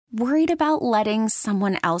Worried about letting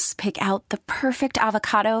someone else pick out the perfect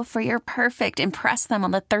avocado for your perfect impress them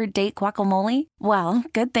on the third date guacamole? Well,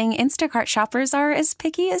 good thing Instacart shoppers are as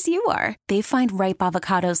picky as you are. They find ripe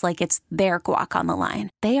avocados like it's their guac on the line.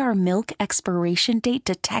 They are milk expiration date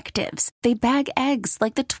detectives. They bag eggs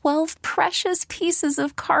like the 12 precious pieces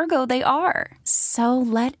of cargo they are. So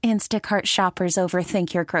let Instacart shoppers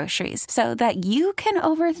overthink your groceries so that you can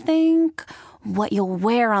overthink what you'll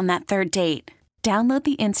wear on that third date. Download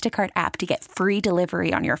the Instacart app to get free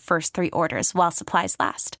delivery on your first 3 orders while supplies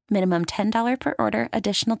last. Minimum $10 per order.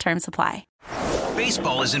 Additional terms apply.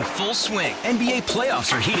 Baseball is in full swing. NBA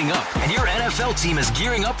playoffs are heating up, and your NFL team is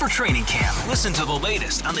gearing up for training camp. Listen to the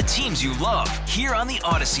latest on the teams you love here on the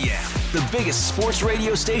Odyssey app. The biggest sports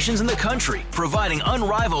radio stations in the country, providing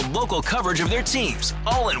unrivaled local coverage of their teams,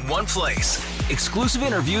 all in one place. Exclusive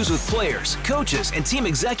interviews with players, coaches, and team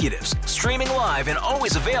executives, streaming live and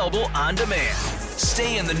always available on demand.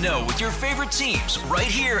 Stay in the know with your favorite teams right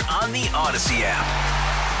here on the Odyssey app.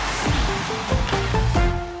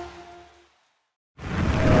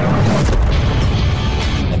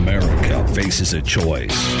 America faces a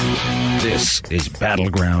choice. This is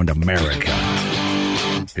Battleground America.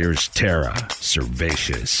 Here's Tara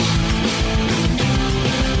Servatius.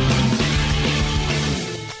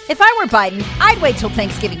 If I were Biden, I'd wait till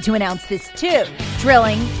Thanksgiving to announce this too.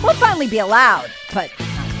 Drilling will finally be allowed, but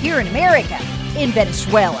not here in America, in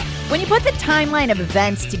Venezuela. When you put the timeline of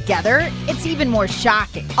events together, it's even more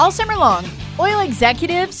shocking. All summer long, oil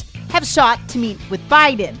executives have sought to meet with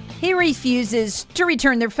Biden. He refuses to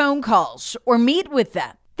return their phone calls or meet with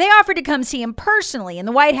them. They offered to come see him personally in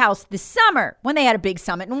the White House this summer when they had a big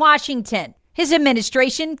summit in Washington. His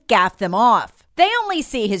administration gaffed them off. They only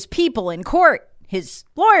see his people in court. His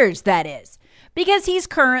lawyers, that is, because he's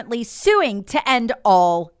currently suing to end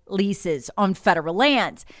all leases on federal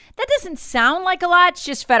lands. That doesn't sound like a lot, it's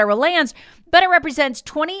just federal lands, but it represents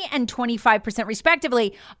 20 and 25%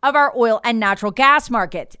 respectively of our oil and natural gas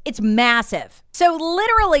markets. It's massive. So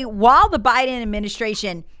literally, while the Biden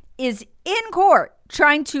administration is in court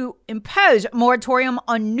trying to impose a moratorium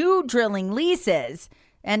on new drilling leases,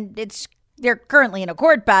 and they're currently in a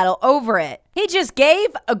court battle over it, he just gave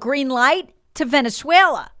a green light to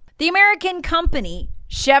Venezuela. The American company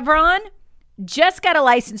Chevron just got a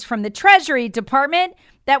license from the Treasury Department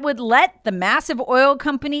that would let the massive oil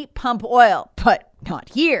company pump oil, but not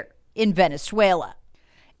here in Venezuela.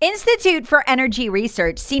 Institute for Energy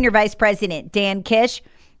Research Senior Vice President Dan Kish,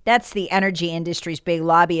 that's the energy industry's big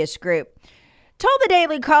lobbyist group, told the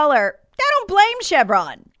Daily Caller, I don't blame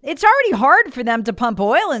Chevron. It's already hard for them to pump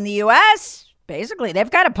oil in the U.S. Basically,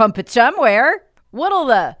 they've got to pump it somewhere. What'll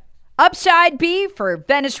the upside be for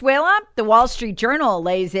Venezuela? The Wall Street Journal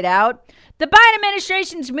lays it out. The Biden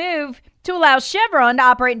administration's move to allow Chevron to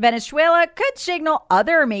operate in Venezuela could signal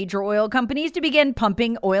other major oil companies to begin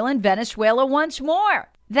pumping oil in Venezuela once more.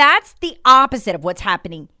 That's the opposite of what's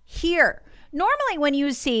happening here. Normally, when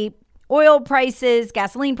you see oil prices,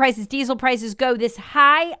 gasoline prices, diesel prices go this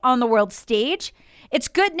high on the world stage, it's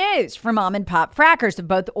good news for mom and pop frackers of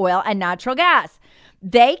both oil and natural gas.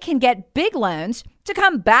 They can get big loans to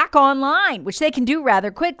come back online, which they can do rather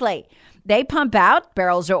quickly. They pump out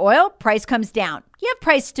barrels of oil, price comes down. You have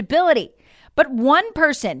price stability. But one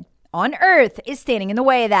person on earth is standing in the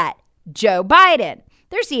way of that, Joe Biden.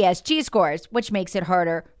 There's ESG scores, which makes it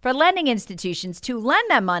harder for lending institutions to lend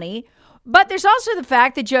them money. But there's also the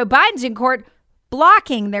fact that Joe Biden's in court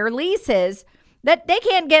blocking their leases, that they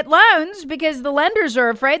can't get loans because the lenders are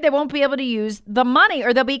afraid they won't be able to use the money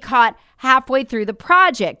or they'll be caught halfway through the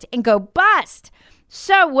project and go bust.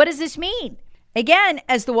 So what does this mean? Again,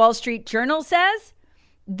 as the Wall Street Journal says,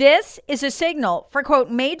 this is a signal for, quote,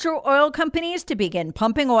 major oil companies to begin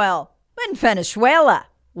pumping oil in Venezuela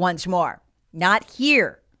once more, not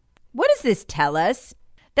here. What does this tell us?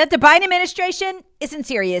 That the Biden administration isn't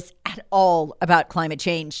serious at all about climate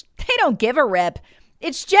change. They don't give a rip.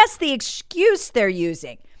 It's just the excuse they're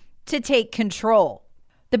using to take control.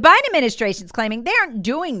 The Biden administration's claiming they aren't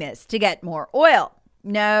doing this to get more oil.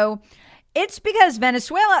 No, it's because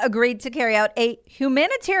Venezuela agreed to carry out a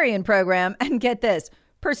humanitarian program and, get this,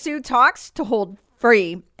 pursue talks to hold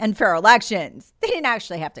free and fair elections. They didn't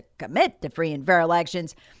actually have to commit to free and fair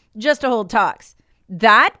elections, just to hold talks.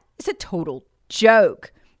 That is a total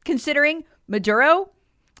joke, considering Maduro,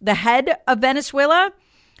 the head of Venezuela,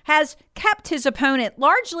 has kept his opponent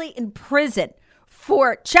largely in prison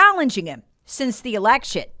for challenging him since the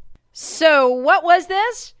election. So what was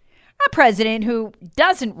this? A president who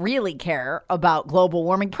doesn't really care about global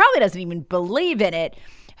warming, probably doesn't even believe in it,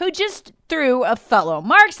 who just threw a fellow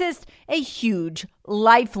Marxist a huge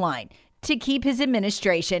lifeline to keep his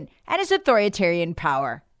administration and his authoritarian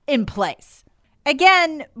power in place.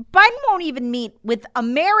 Again, Biden won't even meet with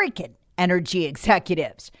American energy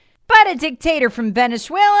executives. But a dictator from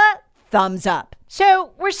Venezuela, thumbs up.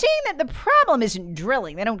 So we're seeing that the problem isn't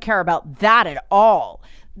drilling. They don't care about that at all.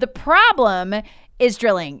 The problem is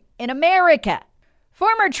drilling in America.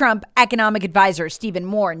 Former Trump economic advisor Stephen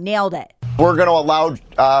Moore nailed it. We're going to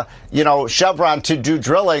allow, Chevron to do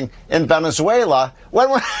drilling in Venezuela.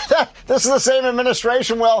 This is the same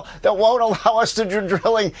administration, that won't allow us to do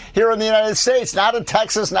drilling here in the United States. Not in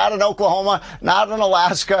Texas, not in Oklahoma, not in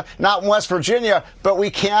Alaska, not in West Virginia, but we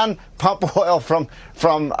can pump oil from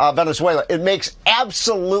Venezuela. It makes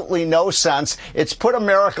absolutely no sense. It's put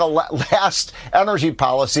America last energy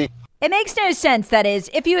policy. It makes no sense, that is,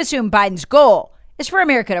 if you assume Biden's goal is for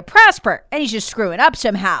America to prosper and he's just screwing up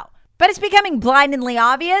somehow. But it's becoming blindingly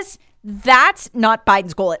obvious that's not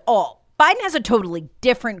Biden's goal at all. Biden has a totally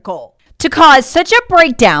different goal: to cause such a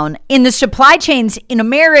breakdown in the supply chains in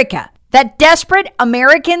America that desperate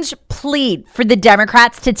Americans plead for the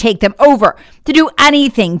Democrats to take them over, to do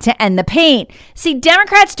anything to end the pain. See,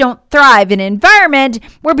 Democrats don't thrive in an environment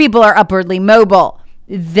where people are upwardly mobile.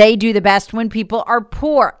 They do the best when people are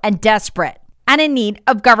poor and desperate and in need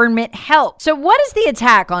of government help. So what is the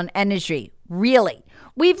attack on energy, really?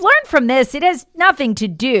 We've learned from this it has nothing to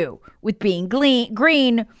do with being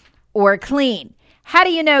green or clean. How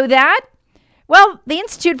do you know that? Well, the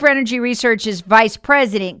Institute for Energy Research's Vice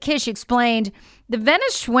President Kish explained the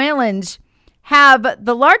Venezuelans have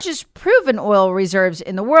the largest proven oil reserves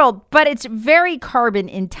in the world, but it's very carbon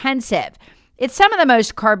intensive. It's some of the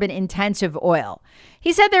most carbon intensive oil.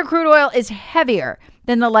 He said their crude oil is heavier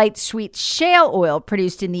than the light sweet shale oil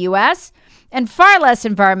produced in the U.S. and far less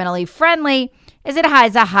environmentally friendly, as it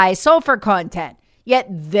has a high sulfur content. Yet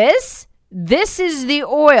this is the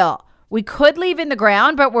oil we could leave in the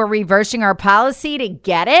ground, but we're reversing our policy to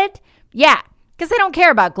get it? Yeah, because they don't care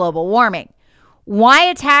about global warming. Why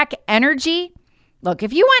attack energy? Look,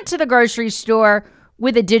 if you went to the grocery store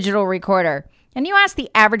with a digital recorder and you asked the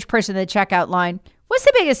average person in the checkout line, what's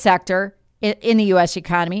the biggest sector in the U.S.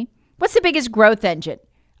 economy? What's the biggest growth engine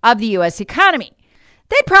of the U.S. economy?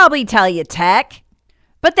 They'd probably tell you tech,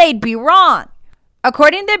 but they'd be wrong.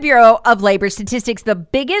 According to the Bureau of Labor Statistics, the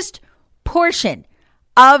biggest portion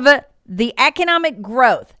of the economic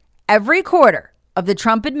growth every quarter of the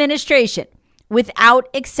Trump administration, without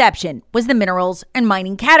exception, was the minerals and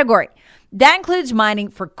mining category. That includes mining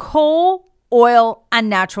for coal, oil, and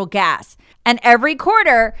natural gas. And every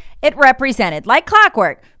quarter, it represented, like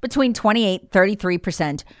clockwork, between 28 and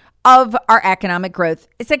 33% of our economic growth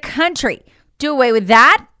as a country. Do away with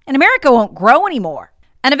that, and America won't grow anymore.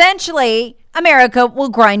 And eventually, America will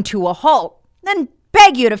grind to a halt, then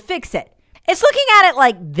beg you to fix it. It's looking at it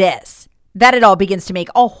like this that it all begins to make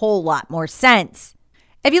a whole lot more sense.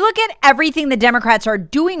 If you look at everything the Democrats are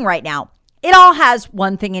doing right now, it all has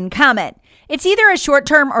one thing in common. It's either a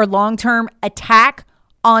short-term or long-term attack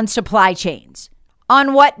on supply chains,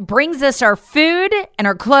 on what brings us our food and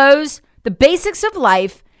our clothes, the basics of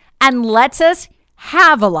life, and lets us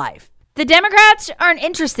have a life. The Democrats aren't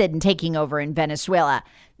interested in taking over in Venezuela.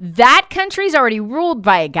 That country's already ruled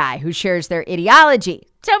by a guy who shares their ideology,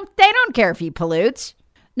 so they don't care if he pollutes.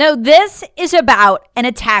 No, this is about an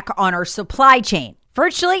attack on our supply chain.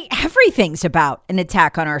 Virtually everything's about an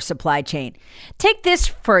attack on our supply chain. Take this,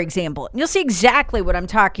 for example. You'll see exactly what I'm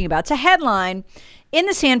talking about. It's a headline in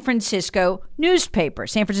the San Francisco newspaper,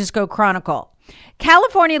 San Francisco Chronicle.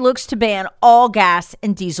 California looks to ban all gas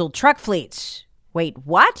and diesel truck fleets. Wait,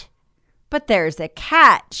 what? But there's a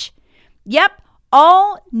catch. Yep,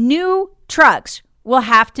 all new trucks will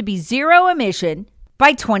have to be zero emission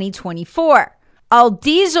by 2024. All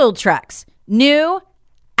diesel trucks, new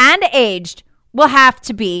and aged, will have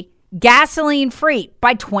to be gasoline free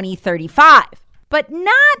by 2035. But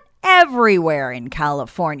not everywhere in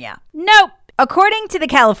California. Nope. According to the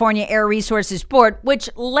California Air Resources Board, which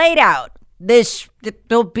laid out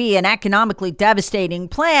there'll be an economically devastating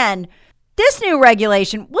plan, this new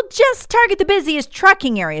regulation will just target the busiest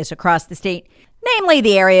trucking areas across the state, namely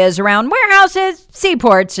the areas around warehouses,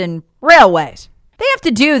 seaports, and railways. They have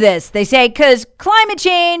to do this, they say, because climate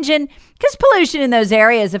change and because pollution in those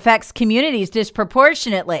areas affects communities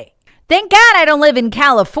disproportionately. Thank God I don't live in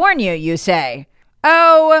California, you say.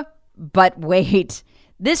 Oh, but wait,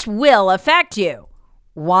 this will affect you.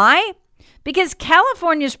 Why? Because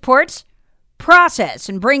California's ports process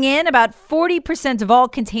and bring in about 40% of all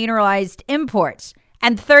containerized imports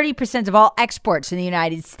and 30% of all exports in the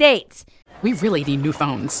United States. We really need new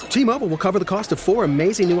phones. T-Mobile will cover the cost of 4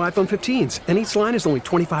 amazing new iPhone 15s, and each line is only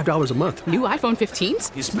 $25 a month. New iPhone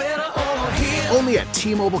 15s? It's better over here. Only at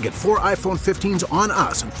T-Mobile, get 4 iPhone 15s on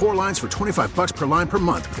us and 4 lines for $25 per line per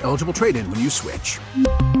month with eligible trade-in when you switch.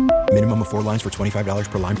 Minimum of 4 lines for $25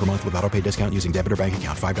 per line per month with autopay discount using debit or bank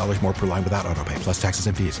account. $5 more per line without autopay, plus taxes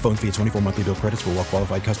and fees. Phone fee at 24 monthly bill credits for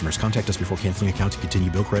well-qualified customers. Contact us before canceling account to continue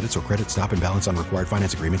bill credits or credit stop and balance on required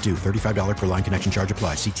finance agreement due. $35 per line connection charge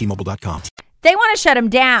applies. See T-Mobile.com. They want to shut them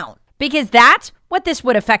down because that's what this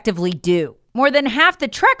would effectively do. More than half the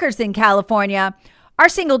truckers in California are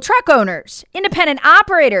single truck owners, independent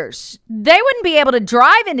operators. They wouldn't be able to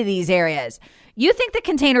drive into these areas. You think the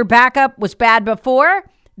container backup was bad before?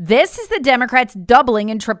 This is the Democrats doubling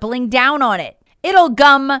and tripling down on it. It'll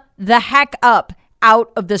gum the heck up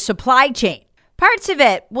out of the supply chain. Parts of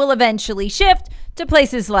it will eventually shift to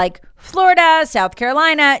places like Florida, South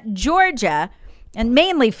Carolina, Georgia, and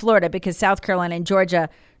mainly Florida because South Carolina and Georgia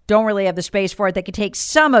don't really have the space for it. They could take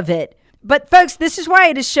some of it. But folks, this is why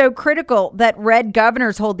it is so critical that red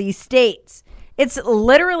governors hold these states. It's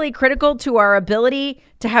literally critical to our ability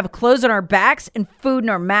to have clothes on our backs and food in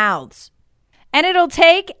our mouths. And it'll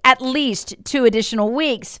take at least 2 additional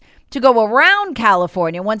weeks to go around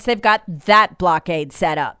California once they've got that blockade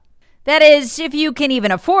set up. That is, if you can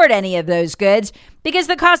even afford any of those goods, because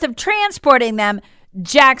the cost of transporting them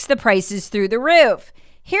jacks the prices through the roof.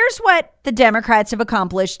 Here's what the Democrats have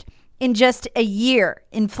accomplished in just a year,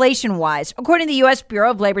 inflation-wise, according to the U.S.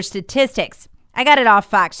 Bureau of Labor Statistics. I got it off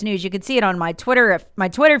Fox News. You can see it on my Twitter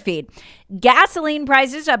feed. Gasoline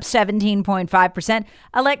prices up 17.5%.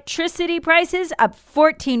 Electricity prices up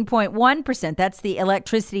 14.1%. That's the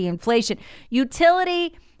electricity inflation.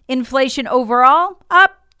 Utility inflation overall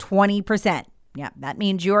up 20%. Yeah, that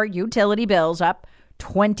means your utility bills up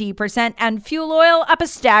 20%. And fuel oil up a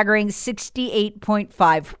staggering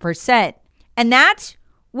 68.5%. And that's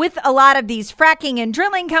with a lot of these fracking and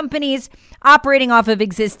drilling companies operating off of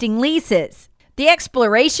existing leases. The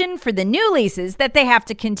exploration for the new leases that they have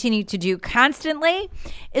to continue to do constantly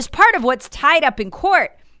is part of what's tied up in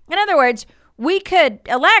court. In other words, we could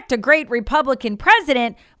elect a great Republican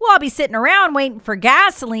president. We'll all be sitting around waiting for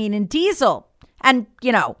gasoline and diesel and,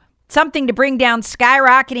 something to bring down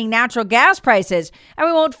skyrocketing natural gas prices. And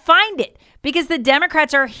we won't find it because the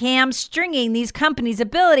Democrats are hamstringing these companies'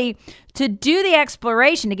 ability to do the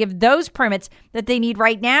exploration, to give those permits that they need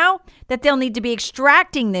right now, that they'll need to be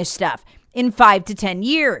extracting this stuff in 5 to 10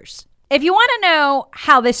 years. If you want to know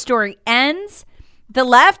how this story ends, the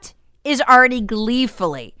left is already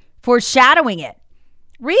gleefully foreshadowing it.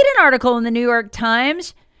 Read an article in the New York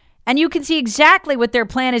Times and you can see exactly what their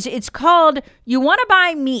plan is. It's called "You Want to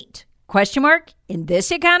Buy Meat? ? In this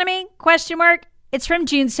economy? ? It's from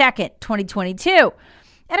June 2nd, 2022.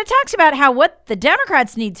 And it talks about how what the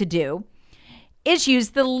Democrats need to do is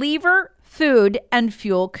use the Lever Food and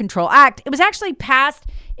Fuel Control Act. It was actually passed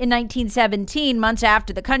in 1917, months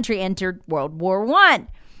after the country entered World War I.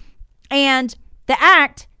 And the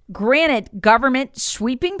act granted government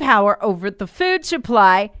sweeping power over the food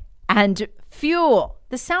supply and fuel.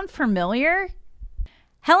 This sound familiar?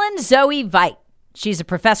 Helen Zoe Veit, she's a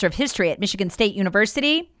professor of history at Michigan State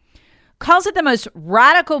University, calls it the most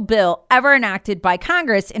radical bill ever enacted by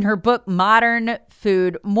Congress in her book, Modern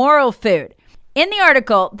Food, Moral Food. In the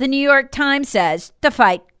article, the New York Times says to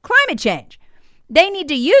fight climate change. They need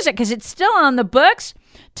to use it because it's still on the books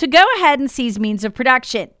to go ahead and seize means of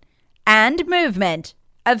production and movement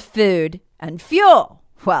of food and fuel.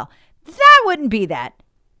 Well, that wouldn't be that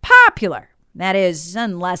popular. That is,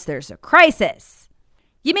 unless there's a crisis.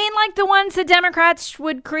 You mean like the ones the Democrats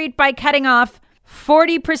would create by cutting off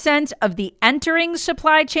 40% of the entering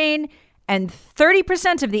supply chain and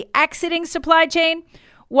 30% of the exiting supply chain?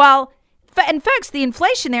 Well, and folks, the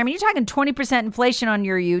inflation there, you're talking 20% inflation on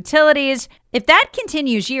your utilities. If that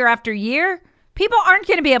continues year after year, people aren't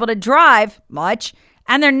going to be able to drive much,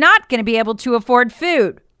 and they're not going to be able to afford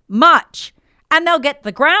food much. And they'll get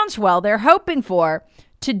the groundswell they're hoping for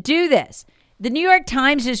to do this. The New York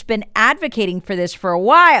Times has been advocating for this for a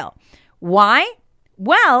while. Why?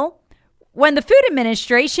 Well, when the Food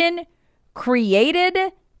Administration created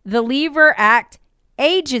the Lever Act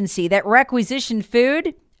agency that requisitioned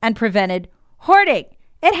food and prevented hoarding,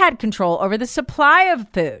 it had control over the supply of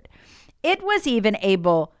food. It was even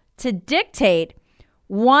able to dictate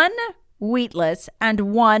one wheatless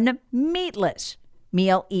and one meatless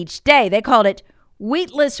meal each day. They called it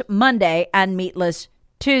Wheatless Monday and Meatless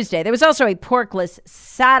Tuesday. There was also a porkless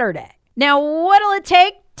Saturday. Now, what'll it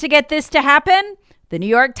take to get this to happen? The New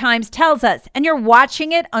York Times tells us, and you're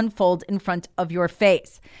watching it unfold in front of your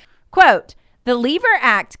face. Quote, The Lever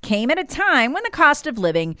Act came at a time when the cost of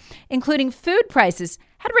living, including food prices,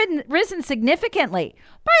 had risen significantly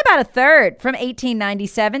by about a third from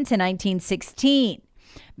 1897 to 1916.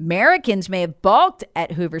 Americans may have balked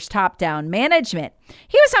at Hoover's top-down management.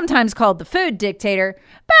 He was sometimes called the food dictator,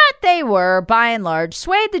 but they were, by and large,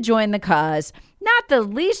 swayed to join the cause, not the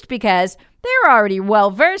least because they were already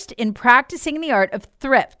well-versed in practicing the art of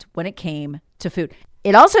thrift when it came to food.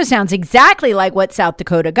 It also sounds exactly like what South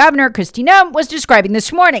Dakota Governor Kristi Noem was describing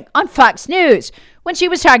this morning on Fox News when she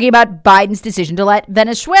was talking about Biden's decision to let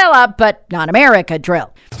Venezuela, but not America,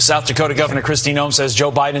 drill. South Dakota Governor Kristi Noem says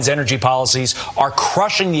Joe Biden's energy policies are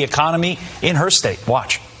crushing the economy in her state.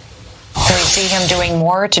 Watch. Do we see him doing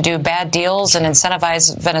more to do bad deals and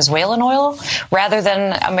incentivize Venezuelan oil rather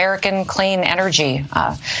than American clean energy?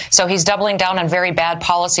 So he's doubling down on very bad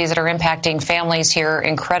policies that are impacting families here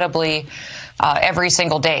incredibly every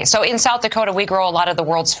single day. So in South Dakota, we grow a lot of the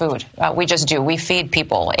world's food. We just do. We feed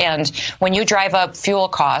people. And when you drive up fuel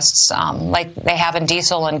costs, like they have in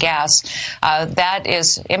diesel and gas, that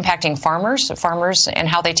is impacting farmers and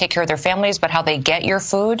how they take care of their families, but how they get your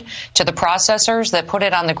food to the processors that put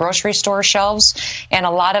it on the grocery store shelves. And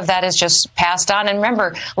a lot of that is just passed on. And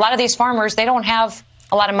remember, a lot of these farmers, they don't have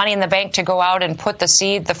a lot of money in the bank to go out and put the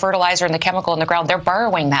seed, the fertilizer, and the chemical in the ground. They're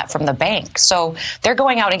borrowing that from the bank. So they're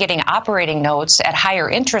going out and getting operating notes at higher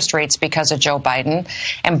interest rates because of Joe Biden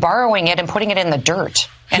and borrowing it and putting it in the dirt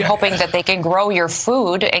and hoping that they can grow your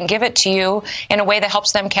food and give it to you in a way that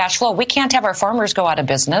helps them cash flow. We can't have our farmers go out of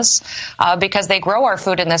business because they grow our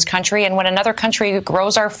food in this country. And when another country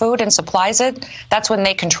grows our food and supplies it, that's when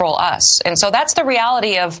they control us. And so that's the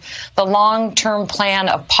reality of the long-term plan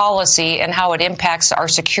of policy and how it impacts our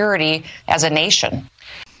security as a nation.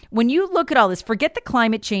 When you look at all this, forget the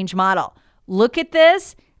climate change model. Look at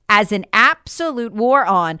this as an absolute war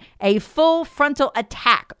on, a full frontal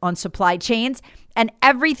attack on supply chains, and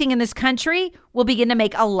everything in this country will begin to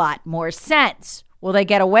make a lot more sense. Will they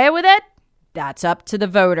get away with it? That's up to the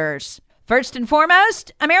voters. First and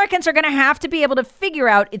foremost, Americans are going to have to be able to figure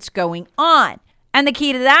out what's going on. And the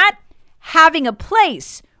key to that, having a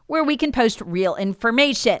place where we can post real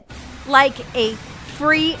information, like a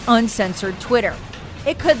free, uncensored Twitter.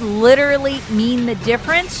 It could literally mean the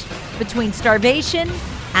difference between starvation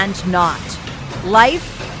and not,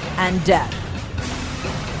 life and death.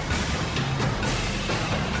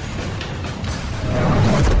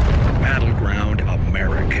 Battleground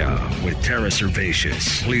America with Tara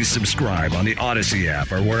Servatius. Please subscribe on the Odyssey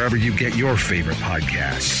app or wherever you get your favorite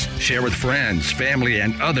podcasts. Share with friends, family,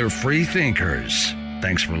 and other free thinkers.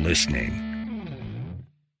 Thanks for listening.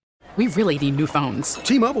 We really need new phones.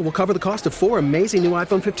 T-Mobile will cover the cost of 4 amazing new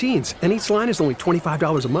iPhone 15s, and each line is only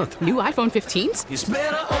 $25 a month. New iPhone 15s? It's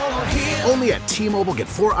better over here. Only at T-Mobile, get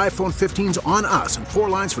 4 iPhone 15s on us and 4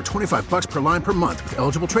 lines for $25 per line per month with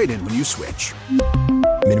eligible trade-in when you switch.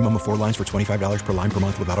 Minimum of 4 lines for $25 per line per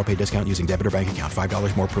month with autopay discount using debit or bank account.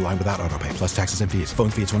 $5 more per line without autopay, plus taxes and fees. Phone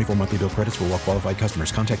fee at 24 monthly bill credits for well-qualified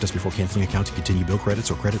customers. Contact us before canceling account to continue bill credits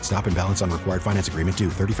or credit stop and balance on required finance agreement due.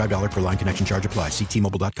 $35 per line connection charge applies. See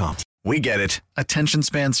T-Mobile.com. We get it. Attention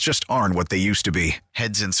spans just aren't what they used to be.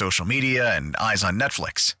 Heads in social media and eyes on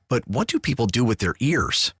Netflix. But what do people do with their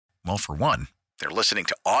ears? Well, for one, they're listening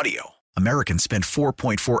to audio. Americans spend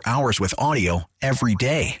 4.4 hours with audio every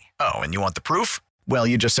day. Oh, and you want the proof? Well,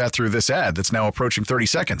 you just sat through this ad that's now approaching 30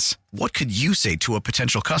 seconds. What could you say to a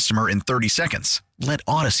potential customer in 30 seconds? Let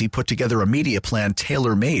Odyssey put together a media plan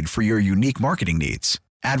tailor-made for your unique marketing needs.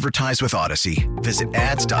 Advertise with Odyssey. Visit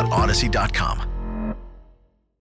ads.odyssey.com.